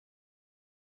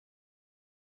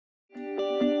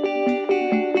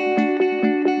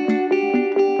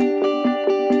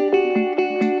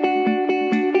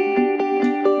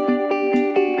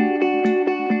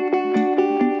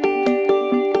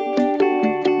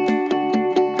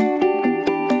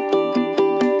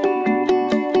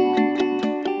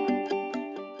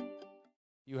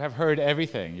have heard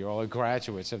everything. You're all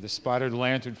graduates of the spotted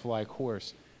lanternfly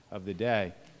course of the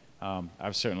day.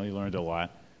 I've certainly learned a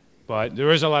lot. But there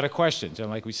is a lot of questions. And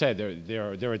like we said,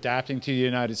 they're adapting to the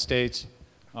United States.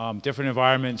 Different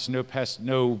environments,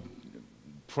 no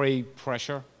prey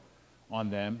pressure on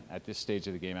them at this stage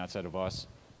of the game outside of us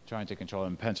trying to control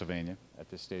them in Pennsylvania at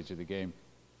this stage of the game.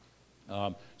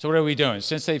 So what are we doing?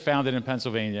 Since they found it in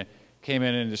Pennsylvania, came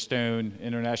in the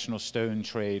international stone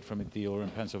trade from a dealer in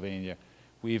Pennsylvania,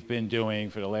 we've been doing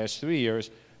for the last 3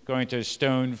 years, going to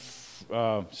stone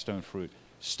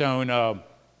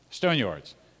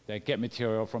yards that get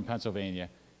material from Pennsylvania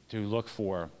to look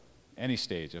for any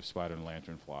stage of spotted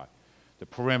lanternfly. The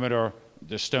perimeter,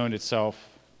 the stone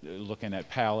itself, looking at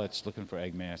pallets, looking for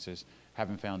egg masses,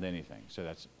 haven't found anything, so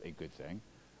that's a good thing.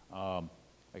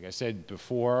 Like I said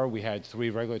before, we had 3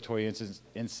 regulatory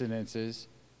incidences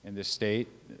in the state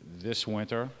this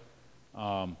winter.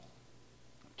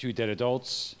 2 dead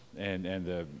adults and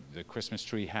the Christmas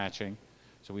tree hatching.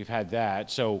 So we've had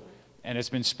that. So, and it's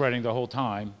been spreading the whole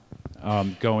time,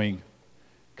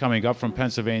 coming up from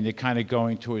Pennsylvania, kind of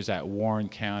going towards that Warren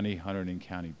County, Hunterdon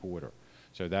County border.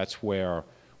 So that's where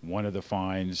one of the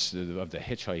finds of the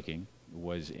hitchhiking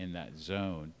was in that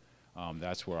zone.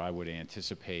 That's where I would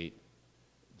anticipate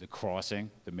the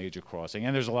crossing, the major crossing.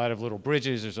 And there's a lot of little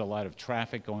bridges, there's a lot of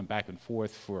traffic going back and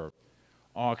forth for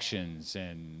auctions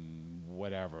and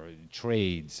whatever,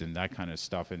 trades and that kind of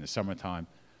stuff in the summertime,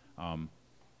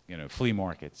 you know, flea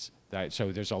markets.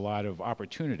 So there's a lot of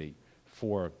opportunity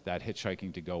for that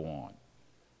hitchhiking to go on.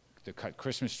 The cut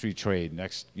Christmas tree trade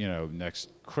next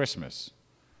Christmas.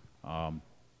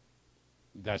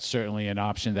 That's certainly an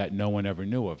option that no one ever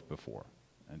knew of before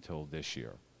until this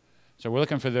year. So we're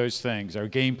looking for those things. Our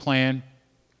game plan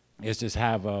is to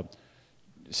have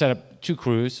set up 2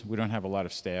 crews. We don't have a lot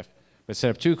of staff, but set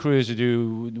up 2 crews to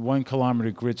do 1 kilometer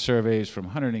grid surveys from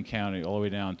Hunterdon County all the way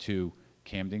down to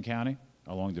Camden County,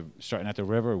 starting at the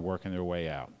river, working their way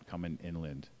out, coming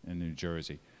inland in New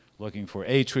Jersey, looking for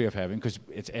a tree of heaven, because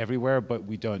it's everywhere, but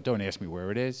we don't ask me where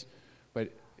it is,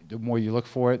 but the more you look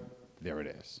for it, there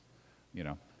it is. You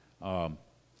know,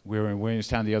 we were in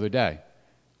Williamstown the other day,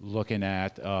 looking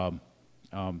at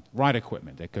ride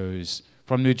equipment that goes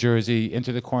from New Jersey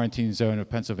into the quarantine zone of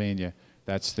Pennsylvania.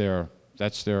 That's their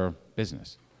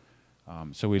business.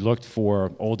 So we looked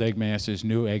for old egg masses,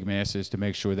 new egg masses, to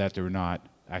make sure that they're not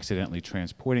accidentally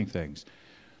transporting things.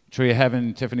 Tree of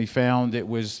Heaven, Tiffany found it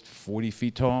was 40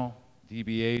 feet tall,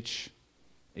 DBH,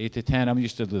 8 to 10. I'm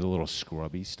used to the little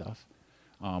scrubby stuff,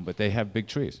 but they have big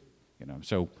trees, you know.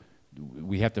 So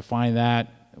we have to find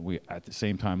that. We at the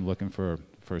same time looking for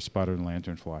spotted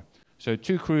lanternfly. So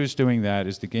 2 crews doing that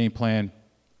is the game plan.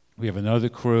 We have another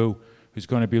crew who's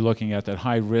going to be looking at that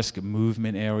high-risk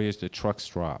movement areas, the truck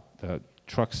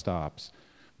stops,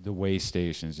 the way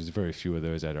stations. There's very few of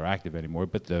those that are active anymore,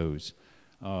 but those.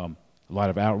 A lot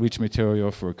of outreach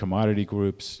material for commodity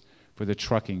groups, for the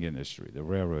trucking industry, the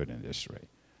railroad industry,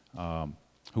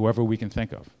 whoever we can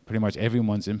think of. Pretty much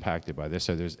everyone's impacted by this,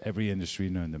 so there's every industry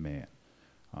known to man.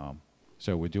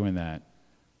 So we're doing that.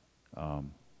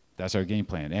 That's our game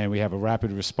plan. And we have a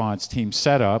rapid response team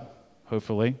set up,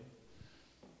 hopefully.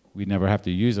 We never have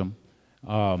to use them.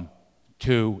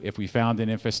 To, if we found an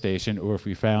infestation or if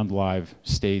we found live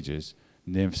stages,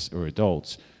 nymphs or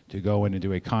adults, to go in and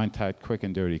do a quick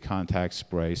and dirty contact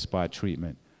spray, spot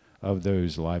treatment of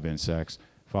those live insects,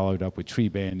 followed up with tree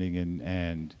banding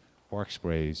and bark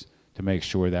sprays to make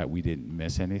sure that we didn't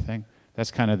miss anything.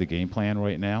 That's kind of the game plan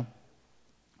right now.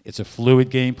 It's a fluid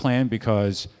game plan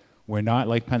because we're not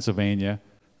like Pennsylvania.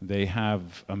 They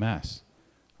have a mess,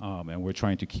 and we're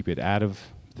trying to keep it out of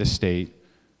the state,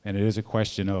 and it is a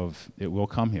question of it will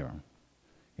come here.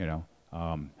 You know,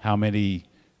 how many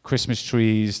Christmas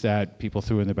trees that people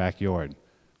threw in the backyard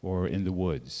or in the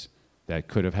woods that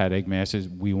could have had egg masses,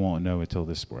 we won't know until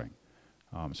this spring.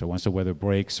 So once the weather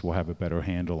breaks, we'll have a better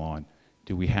handle on,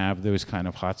 do we have those kind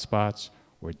of hot spots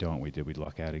or don't we? Did we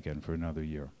luck out again for another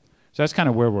year? So that's kind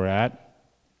of where we're at.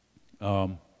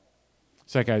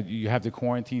 It's like you have the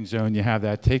quarantine zone, you have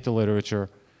that, take the literature.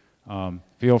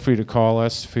 Feel free to call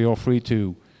us, feel free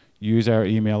to use our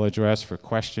email address for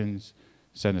questions,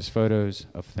 send us photos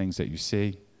of things that you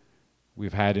see.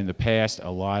 We've had in the past a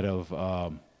lot of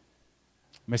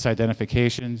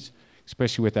misidentifications,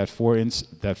 especially with that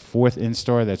fourth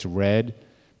instar that's red.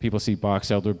 People see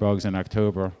box elder bugs in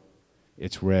October.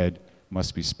 It's red,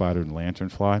 must be spotted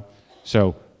lanternfly.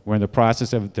 So we're in the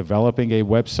process of developing a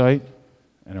website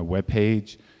and a web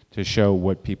page to show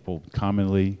what people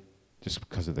commonly, just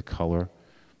because of the color,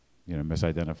 you know,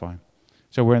 misidentify.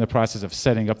 So we're in the process of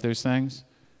setting up those things.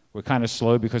 We're kind of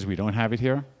slow because we don't have it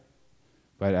here,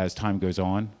 but as time goes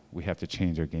on, we have to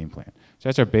change our game plan. So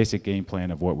that's our basic game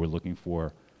plan of what we're looking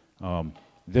for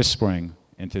this spring,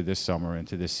 into this summer,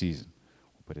 into this season.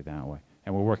 We'll put it that way.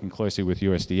 And we're working closely with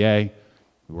USDA.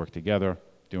 We work together,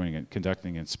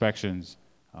 conducting inspections.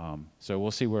 So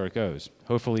we'll see where it goes.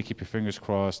 Hopefully, keep your fingers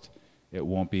crossed, it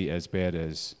won't be as bad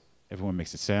as everyone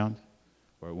makes it sound,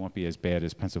 or it won't be as bad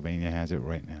as Pennsylvania has it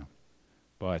right now.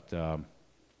 But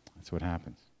that's what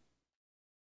happens.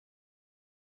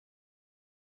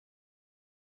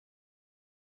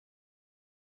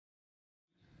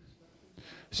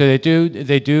 So they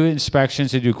do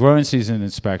inspections, they do growing season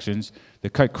inspections. The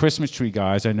cut Christmas tree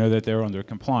guys, I know that they're under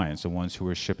compliance, the ones who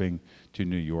are shipping to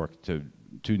New York, to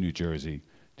New Jersey,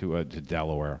 to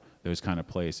Delaware, those kind of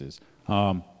places.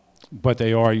 But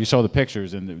they are, you saw the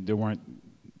pictures and they weren't,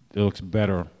 it looks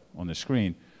better on the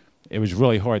screen. It was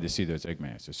really hard to see those egg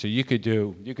masters. So you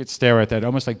could stare at that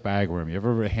almost like bagworm. You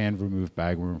ever hand remove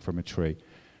bagworm from a tree?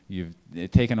 You've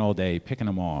taken all day picking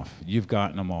them off. You've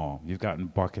gotten them all. You've gotten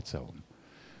buckets of them.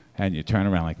 And you turn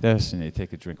around like this, and you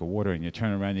take a drink of water, and you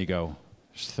turn around and you go,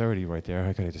 there's 30 right there.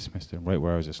 I could have dismissed them right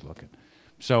where I was just looking.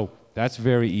 So that's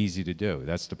very easy to do.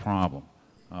 That's the problem.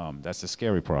 That's the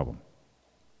scary problem.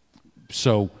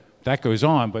 So that goes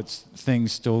on, but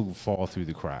things still fall through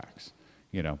the cracks,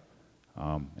 you know.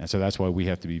 And so that's why we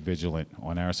have to be vigilant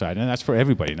on our side. And that's for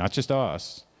everybody, not just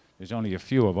us. There's only a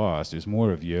few of us. There's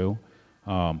more of you.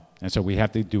 And so we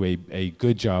have to do a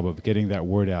good job of getting that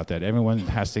word out that everyone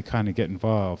has to kind of get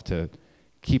involved to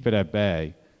keep it at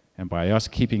bay. And by us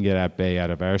keeping it at bay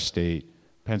out of our state,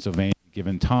 Pennsylvania,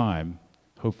 given time,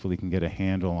 hopefully can get a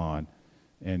handle on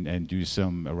and do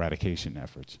some eradication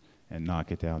efforts and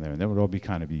knock it down there. And that would all be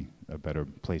kind of be a better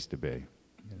place to be,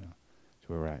 you know, to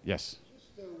where we're at. Yes?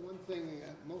 Just one thing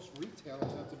most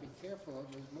retailers have to be careful of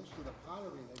is most of the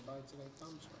pottery they buy today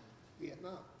comes from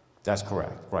Vietnam. That's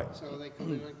correct, right. So they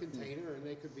come in a container, and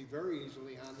they could be very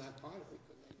easily on that pottery,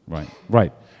 couldn't they? Right,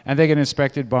 right. And they get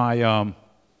inspected by,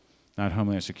 not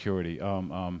Homeland Security,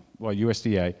 well,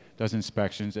 USDA does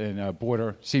inspections, and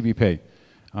border, CBP,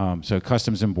 so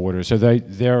Customs and Borders. So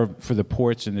they're, for the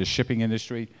ports and the shipping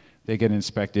industry, they get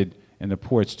inspected in the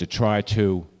ports to try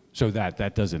to, so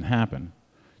that doesn't happen,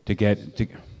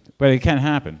 but it can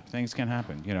happen. Things can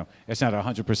happen, you know. It's not a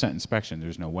 100% inspection.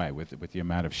 There's no way with the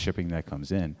amount of shipping that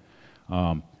comes in.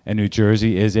 And New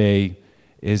Jersey is a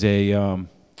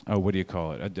what do you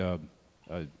call it?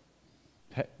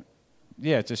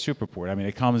 Yeah, it's a super port. I mean,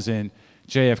 it comes in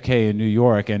JFK in New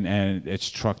York, and it's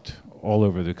trucked all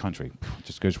over the country. It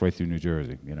just goes right through New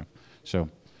Jersey, you know. So,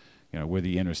 you know, we're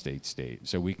the interstate state.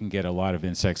 So we can get a lot of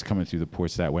insects coming through the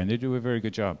ports that way, and they do a very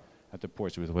good job at the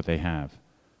ports with what they have.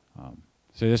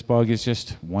 So this bug is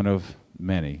just one of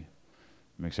many.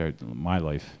 It makes my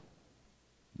life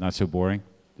not so boring.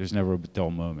 There's never a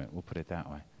dull moment, we'll put it that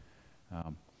way.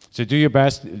 So do your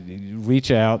best,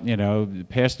 reach out, you know,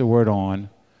 pass the word on.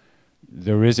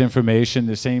 There is information,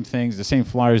 the same things, the same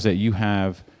flyers that you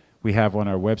have, we have on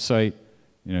our website,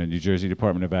 you know, New Jersey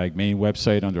Department of Ag main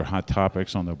website under Hot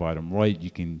Topics on the bottom right.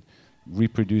 You can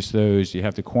reproduce those. You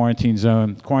have the quarantine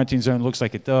zone. Quarantine zone looks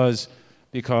like it does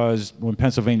because when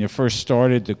Pennsylvania first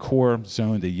started, the core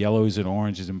zone, the yellows and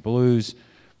oranges and blues,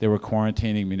 they were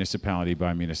quarantining municipality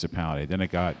by municipality. Then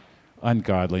it got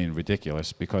ungodly and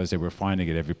ridiculous because they were finding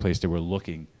it every place they were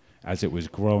looking as it was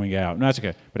growing out. No, that's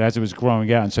okay, but as it was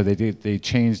growing out, and so they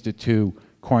changed it to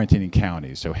quarantining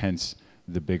counties, so hence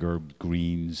the bigger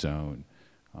green zone.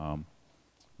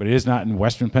 But it is not in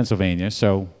western Pennsylvania,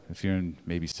 so if you're in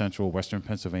maybe central western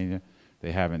Pennsylvania,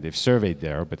 they've surveyed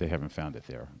there, but they haven't found it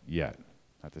there yet.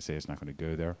 Not to say it's not going to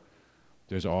go there.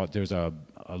 There's a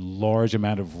large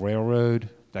amount of railroad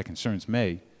that concerns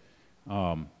me,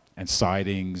 and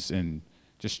sidings and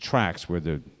just tracks where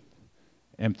the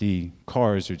empty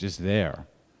cars are just there.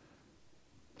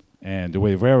 And the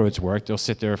way railroads work, they'll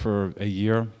sit there for a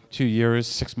year, 2 years,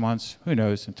 6 months, who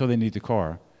knows, until they need the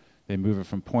car. They move it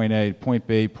from point A to point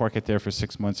B, park it there for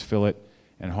 6 months, fill it,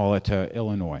 and haul it to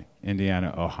Illinois,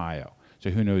 Indiana, Ohio.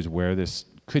 So who knows where this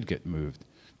could get moved,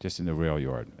 just in the rail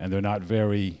yard. And they're not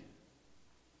very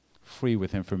free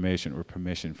with information or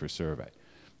permission for survey.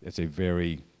 It's a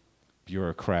very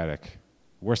bureaucratic,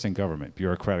 worse than government,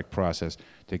 bureaucratic process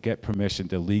to get permission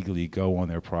to legally go on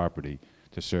their property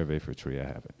to survey for tree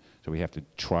habit. So we have to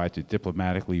try to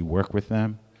diplomatically work with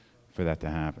them for that to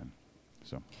happen.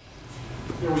 So.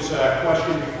 There was a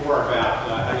question before about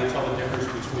how you tell the difference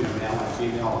between a male and a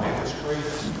female mantis tree.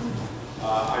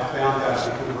 I found that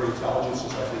if you do intelligence,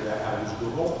 I figured out how to use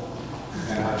Google.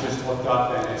 And I just looked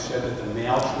up and it said that the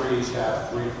male trees have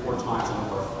 3 to 4 times the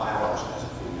number of flowers as the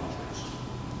female trees.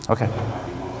 Okay. So that might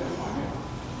be one way to find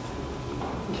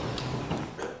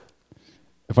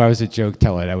If I was a joke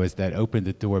teller, that opened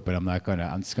the door, but I'm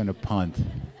just gonna punt.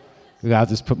 I'll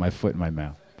just put my foot in my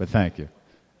mouth, but thank you.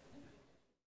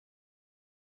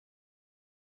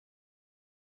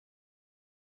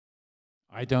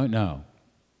 I don't know.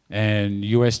 And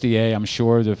USDA, I'm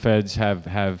sure the feds have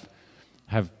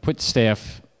put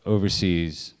staff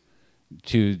overseas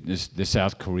to the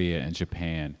South Korea and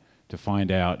Japan to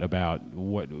find out about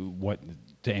what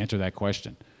to answer that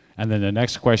question. And then the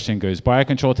next question goes,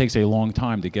 biocontrol takes a long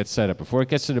time to get set up. Before it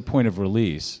gets to the point of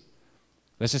release,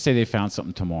 let's just say they found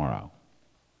something tomorrow.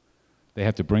 They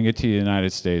have to bring it to the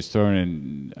United States, throw it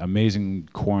in amazing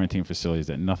quarantine facilities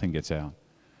that nothing gets out.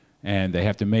 And they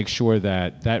have to make sure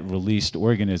that that released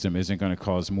organism isn't going to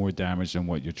cause more damage than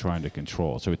what you're trying to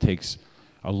control. So it takes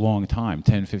a long time,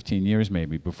 10, 15 years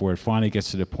maybe, before it finally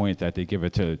gets to the point that they give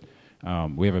it to,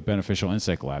 we have a beneficial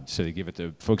insect lab, so they give it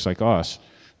to folks like us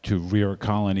to rear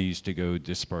colonies to go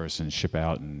disperse and ship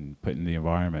out and put in the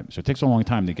environment. So it takes a long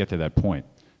time to get to that point.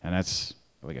 And that's,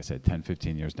 like I said, 10,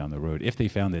 15 years down the road. If they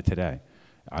found it today.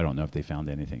 I don't know if they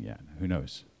found anything yet. Who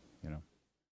knows, you know?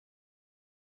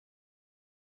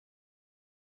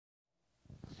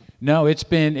 No,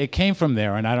 it came from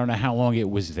there, and I don't know how long it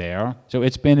was there. So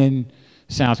it's been in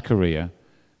South Korea,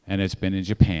 and it's been in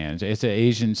Japan. It's an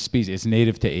Asian species. It's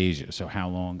native to Asia. So how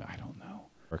long? I don't know.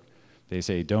 They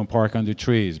say don't park under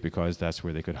trees because that's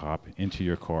where they could hop into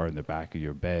your car in the back of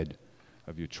your bed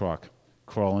of your truck,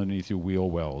 crawl underneath your wheel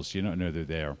wells. You don't know they're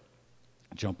there.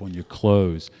 Jump on your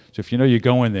clothes. So if you know you're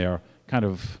going there, kind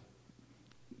of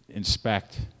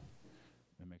inspect.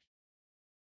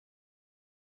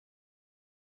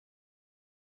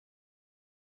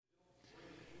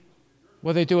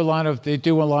 Well, they do a lot of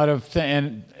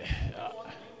things.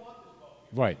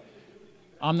 Right.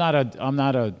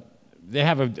 They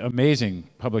have an amazing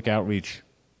public outreach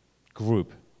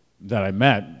group that I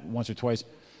met once or twice.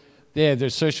 Their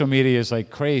social media is like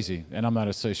crazy, and I'm not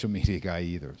a social media guy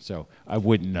either, so I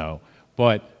wouldn't know.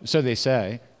 But so they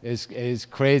say, it's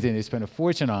crazy, and they spend a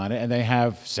fortune on it, and they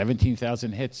have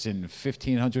 17,000 hits and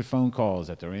 1,500 phone calls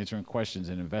that they're answering questions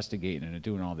and investigating and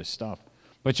doing all this stuff.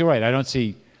 But you're right, I don't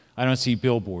see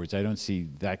billboards, I don't see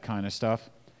that kind of stuff.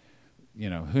 You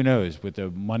know, who knows, with the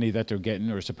money that they're getting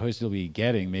or supposed to be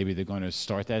getting, maybe they're going to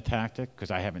start that tactic,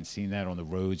 because I haven't seen that on the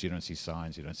roads. You don't see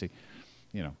signs, you don't see,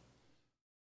 you know.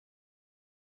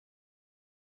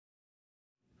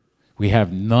 We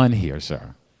have none here,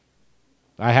 sir.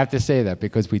 I have to say that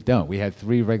because we don't. We had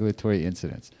 3 regulatory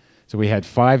incidents. So we had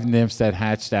 5 nymphs that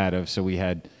hatched out of, so we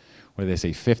had, what do they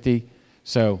say, 50?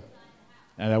 So,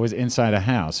 and that was inside a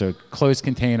house. So closed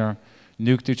container,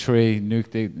 nuked the tree,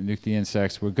 nuked the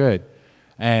insects, we're good.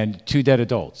 And 2 dead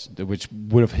adults, which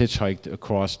would have hitchhiked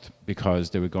across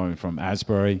because they were going from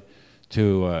Asbury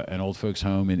to an old folks'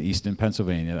 home in Easton,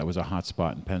 Pennsylvania. That was a hot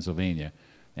spot in Pennsylvania.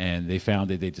 And they found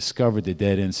that they discovered the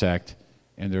dead insect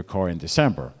in their car in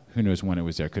December. Who knows when it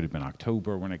was there? Could have been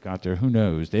October when it got there. Who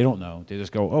knows? They don't know. They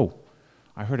just go, oh,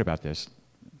 I heard about this.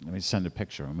 Let me send a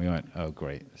picture. And we went, oh,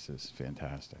 great. This is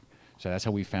fantastic. So that's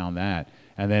how we found that.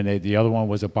 And then the other one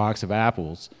was a box of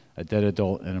apples, a dead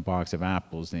adult in a box of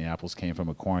apples. And the apples came from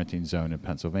a quarantine zone in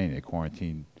Pennsylvania,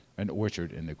 an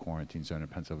orchard in the quarantine zone in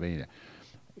Pennsylvania.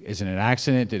 Is it an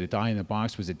accident? Did it die in the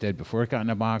box? Was it dead before it got in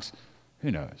the box?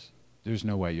 Who knows? There's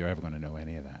no way you're ever going to know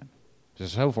any of that.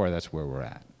 So far, that's where we're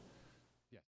at.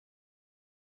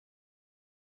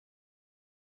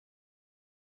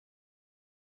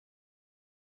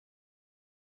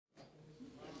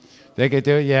 They could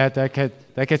do it, yeah.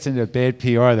 That gets into bad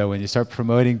PR though. When you start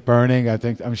promoting burning,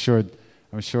 I'm sure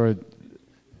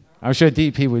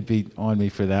DP would be on me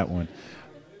for that one.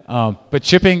 But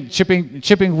chipping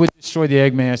would destroy the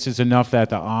egg masses enough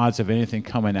that the odds of anything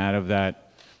coming out of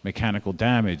that mechanical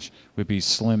damage would be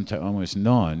slim to almost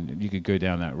none. You could go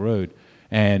down that road.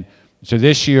 And so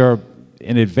this year,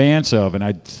 in advance of, and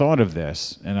I thought of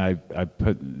this, and I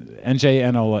put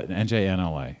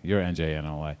NJNLA, you're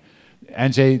NJNLA.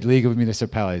 NJ, League of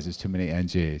Municipalities, there's too many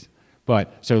NJs.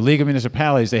 But, so League of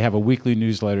Municipalities, they have a weekly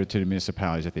newsletter to the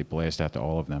municipalities that they blast out to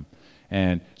all of them.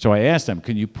 And so I asked them,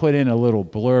 can you put in a little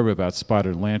blurb about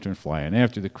spotted lanternfly? And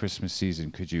after the Christmas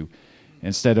season, could you,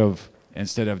 instead of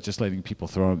just letting people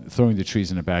throwing the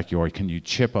trees in the backyard, can you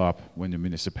chip up when the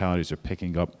municipalities are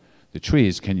picking up the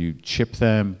trees? Can you chip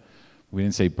them? We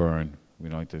didn't say burn. We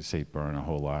don't like to say burn a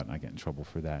whole lot, and I get in trouble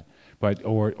for that. But,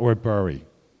 or bury,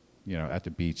 you know, at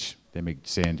the beach. They make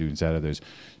sand dunes out of those.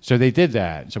 So they did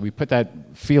that. So we put that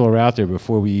feeler out there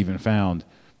before we even found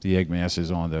the egg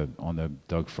masses on the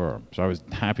Doug fir. So I was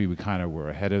happy we kind of were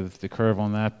ahead of the curve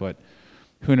on that, but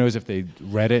who knows if they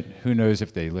read it? Who knows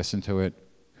if they listened to it?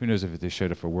 Who knows if they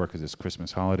showed up for work because it's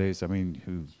Christmas holidays? I mean,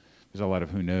 There's a lot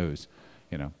of who knows,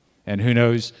 you know. And who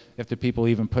knows if the people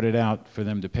even put it out for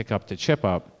them to pick up to chip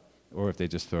up, or if they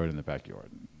just throw it in the backyard,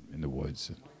 in the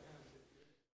woods.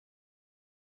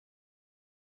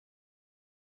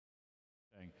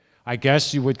 I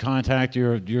guess you would contact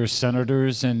your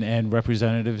senators and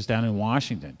representatives down in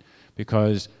Washington,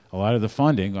 because a lot of the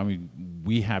funding, I mean,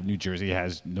 New Jersey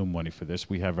has no money for this.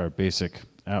 We have our basic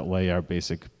outlay, our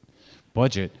basic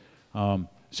budget.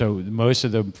 So most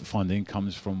of the funding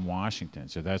comes from Washington.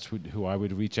 So that's who I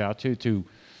would reach out to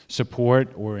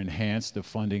support or enhance the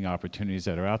funding opportunities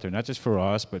that are out there, not just for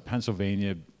us, but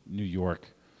Pennsylvania, New York,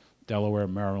 Delaware,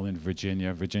 Maryland,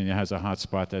 Virginia. Virginia has a hot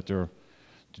spot that they're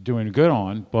doing good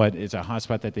on, but it's a hot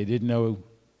spot that they didn't know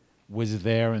was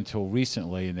there until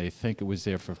recently, and they think it was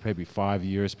there for maybe 5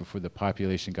 years before the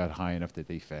population got high enough that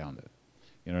they found it.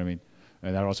 You know what I mean?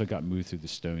 And that also got moved through the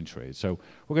stone trade. So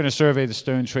we're going to survey the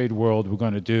stone trade world. We're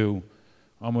going to do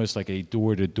almost like a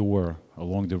door-to-door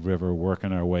along the river,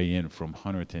 working our way in from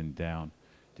Hunterton down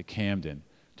to Camden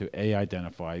to A,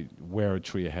 identify where a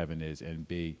tree of heaven is, and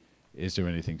B, is there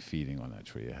anything feeding on that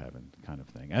tree of heaven kind of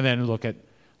thing. And then look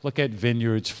at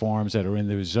vineyards, farms that are in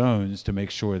those zones to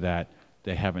make sure that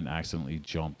they haven't accidentally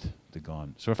jumped the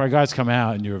gun. So if our guys come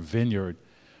out and you're a vineyard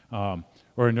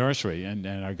or a nursery, and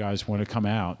our guys want to come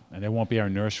out, and they won't be our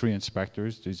nursery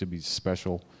inspectors, these would be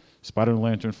special spotted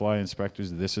lanternfly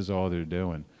inspectors. This is all they're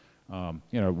doing. You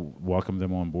know, welcome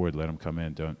them on board, let them come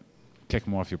in. Don't kick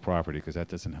them off your property, because that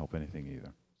doesn't help anything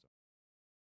either.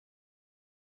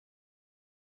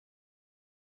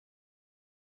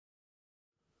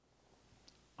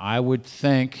 I would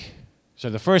think, so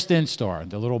the first instar,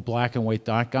 the little black and white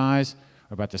dot guys,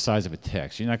 are about the size of a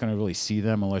tick. So you're not going to really see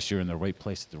them unless you're in the right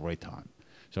place at the right time.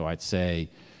 So I'd say,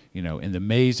 you know, in the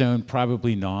May zone,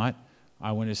 probably not.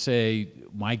 I want to say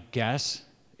my guess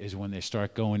is when they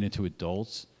start going into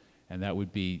adults, and that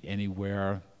would be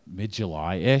anywhere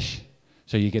mid-July-ish.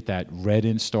 So you get that red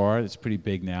instar, that's pretty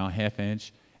big now, ½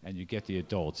 inch, and you get the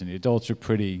adults. And the adults are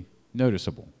pretty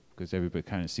noticeable, because everybody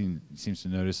kind of seems to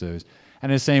notice those.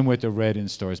 And the same with the red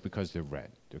instars, because they're red.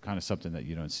 They're kind of something that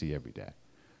you don't see every day.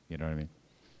 You know what I mean?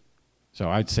 So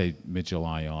I'd say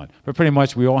mid-July on. But pretty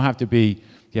much we all have to be,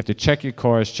 you have to check your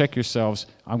cars, check yourselves.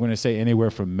 I'm going to say anywhere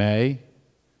from May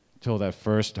till that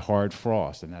first hard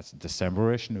frost. And that's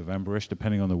December-ish, November-ish,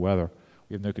 depending on the weather.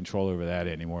 We have no control over that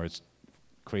anymore. It's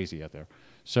crazy out there.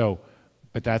 So,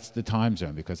 but that's the time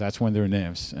zone, because that's when they're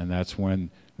nymphs, and that's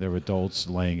when they're adults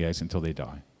laying eggs until they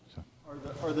die. So.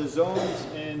 Are the zones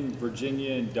in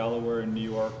Virginia and Delaware and New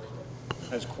York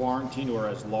as quarantined or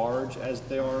as large as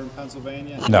they are in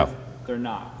Pennsylvania? No. They're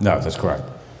not? No, that's correct.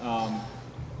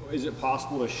 Is it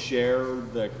possible to share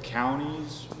the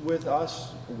counties with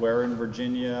us where in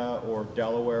Virginia or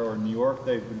Delaware or New York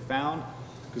they've been found?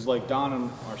 Because like Don and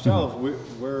ourselves,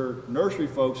 we're nursery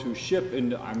folks who ship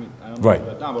into, I mean, I don't know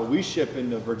about Don, but we ship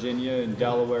into Virginia and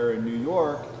Delaware and New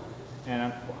York.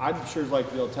 And I'm sure it's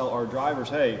like they'll tell our drivers,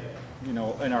 hey, you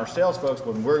know, and our sales folks,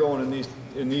 when we're going to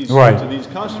these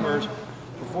customers,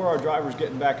 before our driver's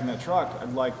getting back in that truck,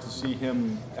 I'd like to see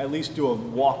him at least do a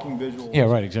walking visual. Yeah,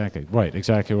 right, exactly. Right,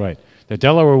 exactly right. The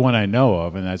Delaware one I know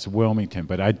of, and that's Wilmington,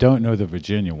 but I don't know the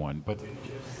Virginia one. But so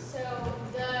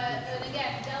and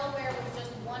again, Delaware was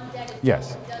just one dead.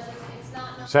 Yes. It's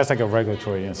not. So that's like a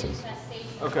regulatory incident.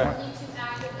 Okay. Only two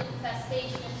active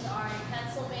infestations are in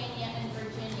Pennsylvania and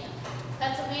Virginia.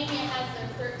 Pennsylvania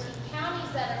has their 13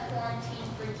 counties that are quarantined.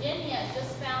 Virginia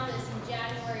just found this in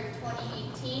January of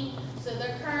 2018, so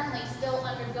they're currently still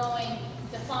undergoing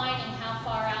defining how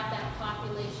far out that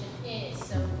population is.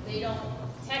 So they don't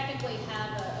technically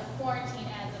have a quarantine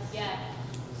as of yet.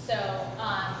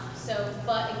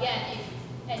 But again,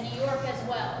 and New York as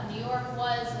well. New York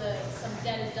was some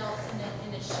dead adults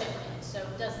in a shipment, so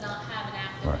it does not have an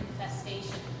active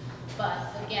infestation.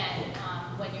 But again,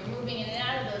 when you're moving in and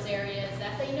out of those areas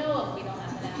that they know of, we don't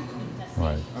have an active infestation.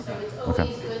 Right. So it's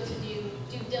always good to do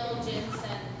due diligence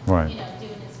and Right. you know, do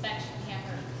an inspection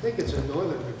hammer. I think it's in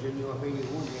Northern Virginia, I think it's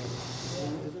one,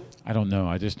 isn't it? I don't know.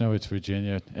 I just know it's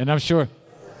Virginia. And I'm sure.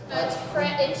 It's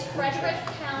Frederick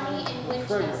County in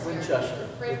Winchester.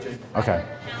 Frederick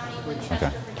County,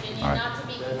 Winchester, Virginia, All right. not to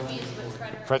be confused with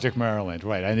Frederick. Frederick, Maryland.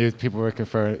 Right. I knew people were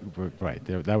right.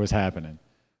 That was happening.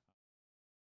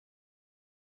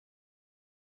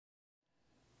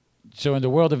 So in the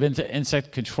world of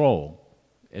insect control,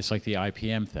 it's like the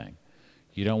IPM thing.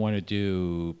 You don't want to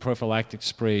do prophylactic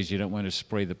sprays. You don't want to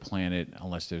spray the planet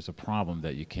unless there's a problem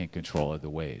that you can't control other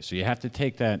ways. So you have to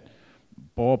take that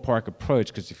ballpark approach,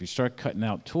 because if you start cutting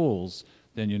out tools,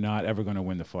 then you're not ever going to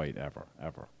win the fight, ever.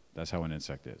 That's how an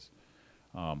insect is.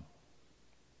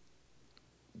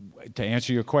 to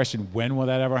answer your question, when will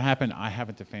that ever happen? I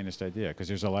haven't the faintest idea, because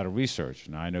there's a lot of research.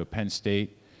 Now, I know Penn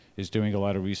State is doing a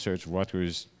lot of research.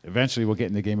 Rutgers eventually will get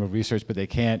in the game of research, but they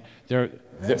can't.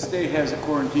 Penn State has a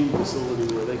quarantine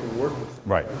facility where they can work with them.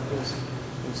 Right.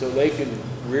 And so they can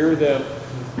rear them,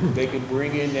 they can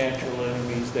bring in natural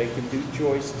enemies, they can do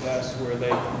choice tests where they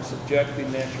can subject the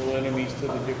natural enemies to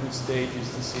the different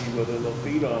stages to see whether they'll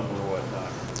feed on them or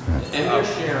whatnot. And they're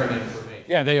sharing information.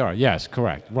 Yeah, they are. Yes,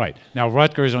 correct. Right. Now,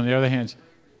 Rutgers, on the other hand,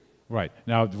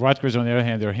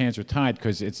 their hands are tied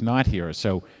because it's not here,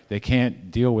 so they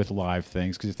can't deal with live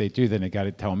things. Because if they do, then they got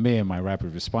to tell me, and my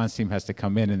rapid response team has to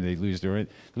come in, and they lose their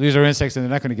insects, and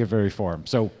they're not going to get very far.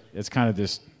 So it's kind of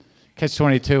this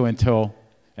catch-22 until,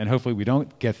 and hopefully we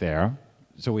don't get there.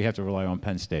 So we have to rely on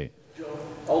Penn State.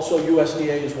 Also,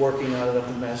 USDA is working on it up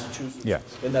in Massachusetts. Yeah.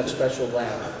 In that special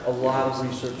lab. A lot of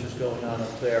research is going on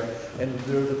up there, and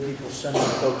they're the people sending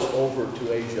folks over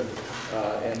to Asia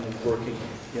and working,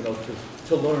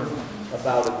 to learn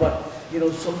about it. But,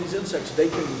 some of these insects, they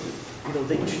can,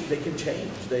 they can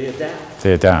change. They adapt.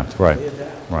 They adapt, right. They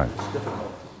adapt. Right. It's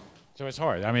difficult. So it's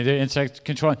hard. I mean, the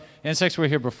insects were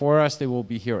here before us. They will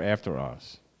be here after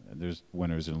us. There's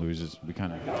winners and losers. We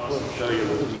kind of. I'll show you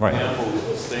an Right. example with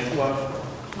the stink bug.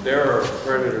 There are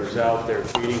predators out there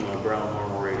feeding on brown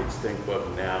marmorated stink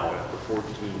bug now after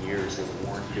 14 years that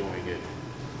weren't doing it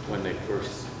when they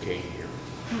first came here.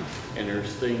 And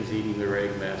there's things eating their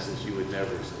egg masses you would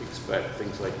never expect,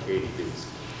 things like katydids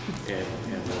and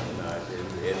whatnot.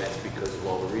 And that's because of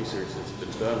all the research that's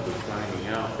been done with finding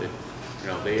out that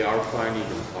they are finding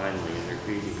them finally and they're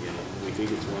feeding, and we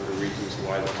think it's one of the reasons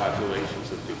why the populations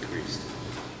have decreased.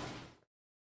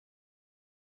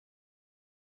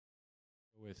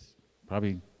 With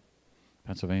probably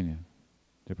Pennsylvania.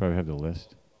 They probably have the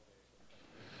list.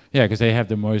 Yeah, because they have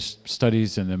the most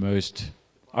studies and the most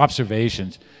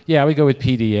observations. Yeah, we go with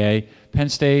PDA. Penn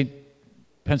State,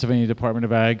 Pennsylvania Department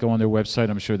of Ag, go on their website.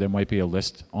 I'm sure there might be a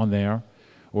list on there.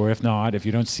 Or if not, if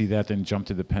you don't see that, then jump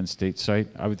to the Penn State site.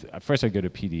 First I'd go to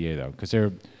PDA, though, because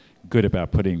they're good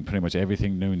about putting pretty much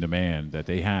everything known to man that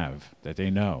they have, that they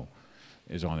know,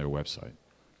 is on their website.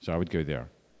 So I would go there.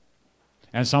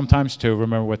 And sometimes, too,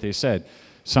 remember what they said,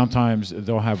 sometimes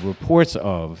they'll have reports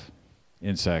of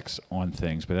insects on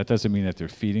things, but that doesn't mean that they're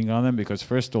feeding on them, because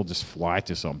first they'll just fly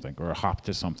to something or hop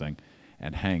to something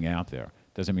and hang out there.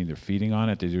 Doesn't mean they're feeding on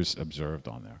it, they're just observed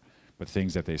on there. But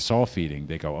things that they saw feeding,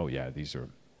 they go, oh yeah, these are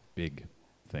big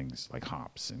things like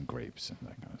hops and grapes and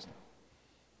that kind of stuff.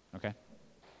 Okay?